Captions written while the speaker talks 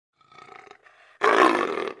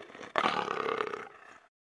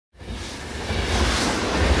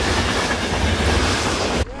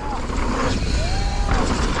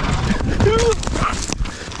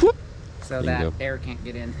so that air can't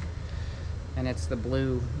get in. And it's the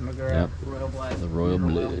blue Magura Royal Blood. The Royal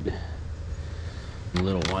Blood.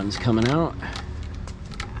 Little ones coming out.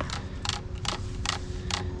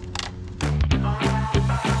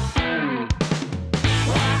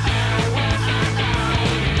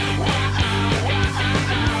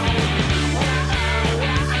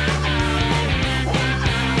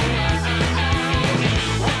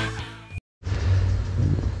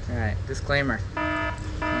 Alright, disclaimer.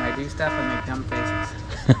 When I do stuff, I make dumb faces.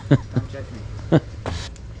 Don't judge me.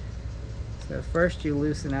 So first you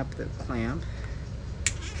loosen up the clamp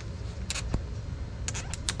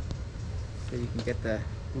so you can get the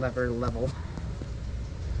lever level.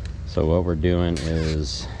 So what we're doing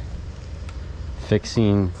is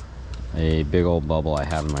fixing a big old bubble I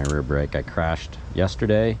have in my rear brake. I crashed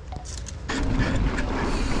yesterday.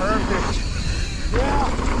 Perfect.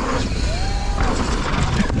 Yeah.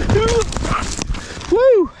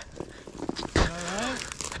 Woo!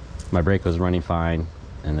 My brake was running fine,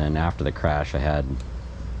 and then after the crash I had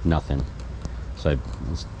nothing. So I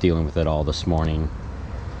was dealing with it all this morning,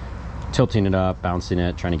 tilting it up, bouncing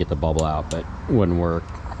it, trying to get the bubble out, but it wouldn't work.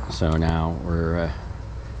 So now we're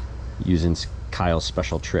using Kyle's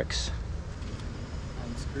special tricks.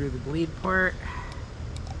 Unscrew the bleed port,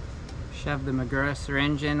 shove the Magura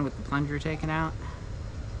syringe in with the plunger taken out.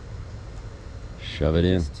 Shove it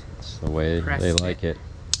in. That's the way they like it.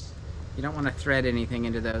 You don't want to thread anything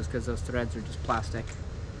into those because those threads are just plastic.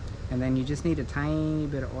 And then you just need a tiny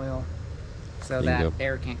bit of oil so that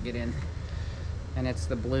air can't get in. And it's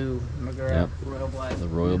the blue Magura Royal Blood. The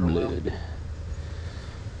Royal Blood.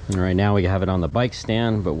 And right now we have it on the bike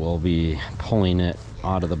stand, but we'll be pulling it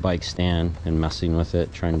out of the bike stand and messing with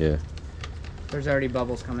it, trying to... There's already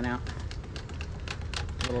bubbles coming out.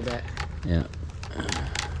 A little bit. Yeah.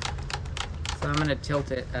 So I'm going to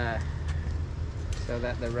tilt it so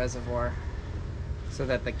that the reservoir, so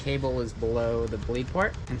that the cable is below the bleed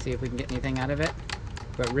port, and see if we can get anything out of it.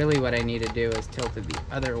 But really what I need to do is tilt it the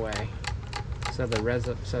other way so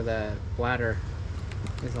the bladder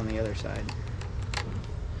is on the other side.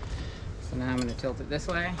 So now I'm going to tilt it this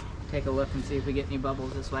way, take a look and see if we get any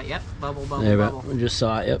bubbles this way. Yep, bubble, bubble. We just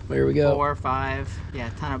saw it. Yep, there we go. 4, 5, yeah,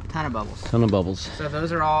 ton of bubbles. Ton of bubbles. So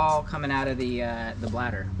those are all coming out of the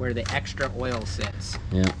bladder where the extra oil sits.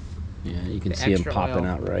 Yeah, yeah, you can see them popping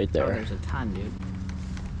out right there. Oh, there's a ton, dude.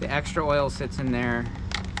 The extra oil sits in there.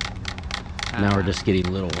 Now we're just getting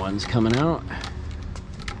little ones coming out.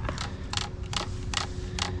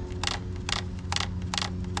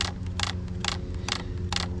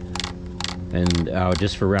 And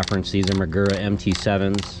just for reference, these are Magura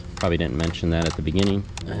MT7's. Probably didn't mention that at the beginning.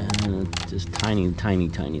 Just tiny, tiny,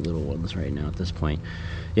 tiny little ones right now at this point.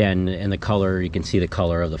 Yeah, and the color, you can see the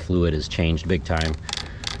color of the fluid has changed big time.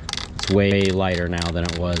 It's way lighter now than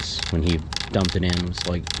it was when he dumped it in. It's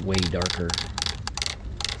like way darker.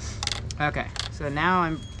 Okay, so now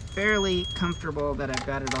I'm fairly comfortable that I've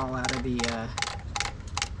got it all out of the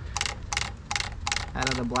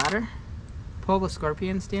bladder. Pull the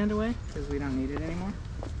scorpion stand away because we don't need it anymore.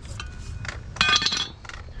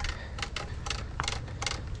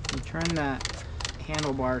 And turn the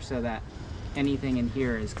handlebar so that anything in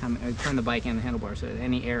here is coming. Turn the bike and the handlebar so that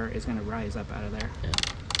any air is going to rise up out of there. Yeah.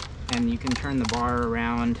 And you can turn the bar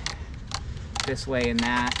around this way and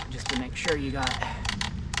that just to make sure you got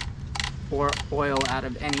oil out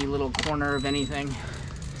of any little corner of anything.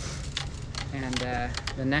 And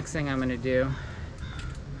the next thing I'm going to do,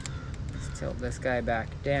 tilt this guy back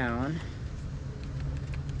down.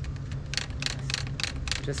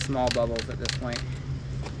 Just small bubbles at this point.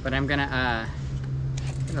 But I'm gonna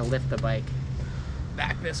lift the bike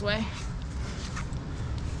back this way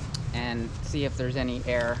and see if there's any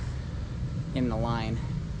air in the line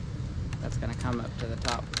that's gonna come up to the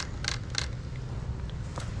top.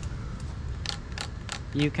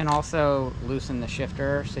 You can also loosen the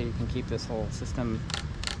shifter so you can keep this whole system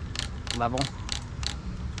level.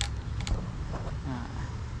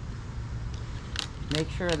 Make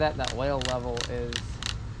sure that the oil level is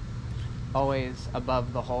always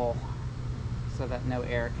above the hole so that no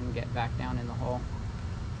air can get back down in the hole.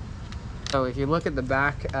 So if you look at the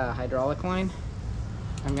back hydraulic line,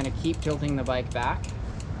 I'm going to keep tilting the bike back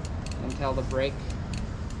until the brake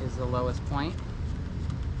is the lowest point.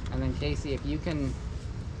 And then Casey, if you can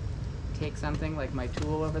take something like my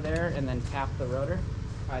tool over there and then tap the rotor,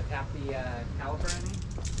 tap the caliper,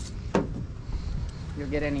 I mean, you'll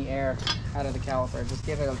get any air out of the caliper. Just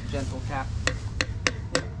give it a gentle tap.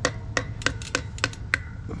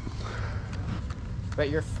 But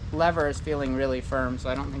your lever is feeling really firm, so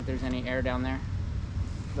I don't think there's any air down there.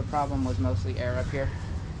 The problem was mostly air up here.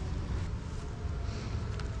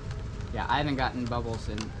 Yeah, I haven't gotten bubbles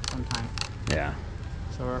in some time. Yeah.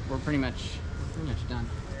 So we're pretty much done.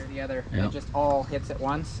 The other, Yep. it just all hits at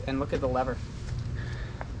once, and look at the lever.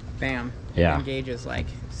 Bam. Yeah. The engage is like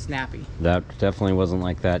snappy. That definitely wasn't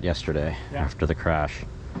like that yesterday Yeah. after the crash.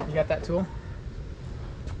 You got that tool?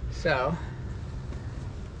 So,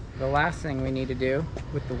 the last thing we need to do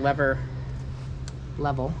with the lever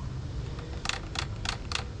level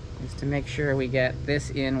is to make sure we get this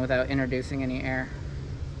in without introducing any air.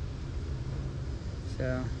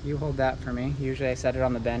 So you hold that for me. Usually I set it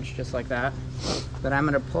on the bench just like that. But I'm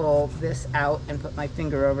going to pull this out and put my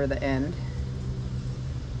finger over the end.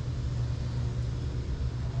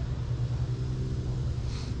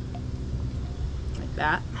 Like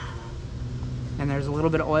that. And there's a little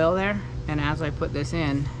bit of oil there. And as I put this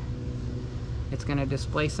in, it's going to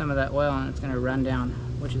displace some of that oil and it's going to run down,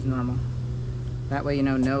 which is normal. That way you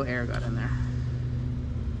know no air got in there.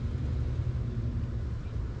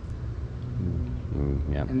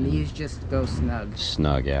 Yeah. And these just go snug.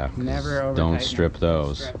 Snug, yeah. Never over. Don't strip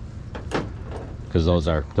those, because those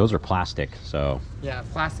are plastic. So yeah,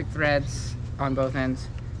 plastic threads on both ends.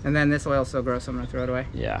 And then this oil's so gross, I'm gonna throw it away.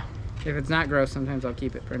 yeah. If it's not gross, sometimes I'll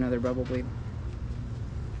keep it for another bubble bleed.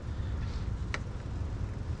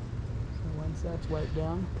 So once that's wiped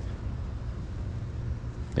down,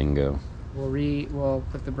 Bingo. we'll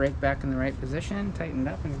put the brake back in the right position, tighten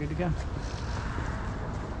it up, and we're good to go.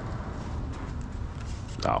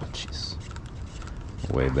 Oh, jeez.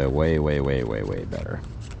 Way better.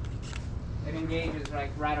 It engages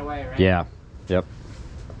like right away, right? Yeah. Yep.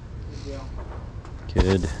 Good deal.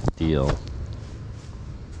 Good deal.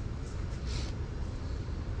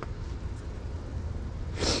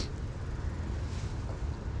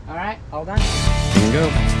 All right, all done. Bingo.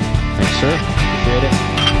 Thanks, sir. Appreciate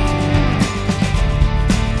it.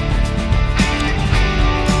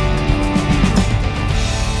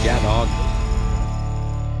 Yeah, dog.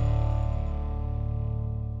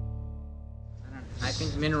 I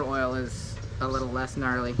think mineral oil is a little less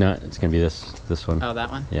gnarly. No, it's gonna be this one. Oh, that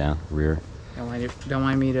one? Yeah, rear. Don't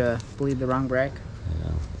mind me to bleed the wrong brake.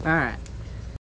 Yeah. All right.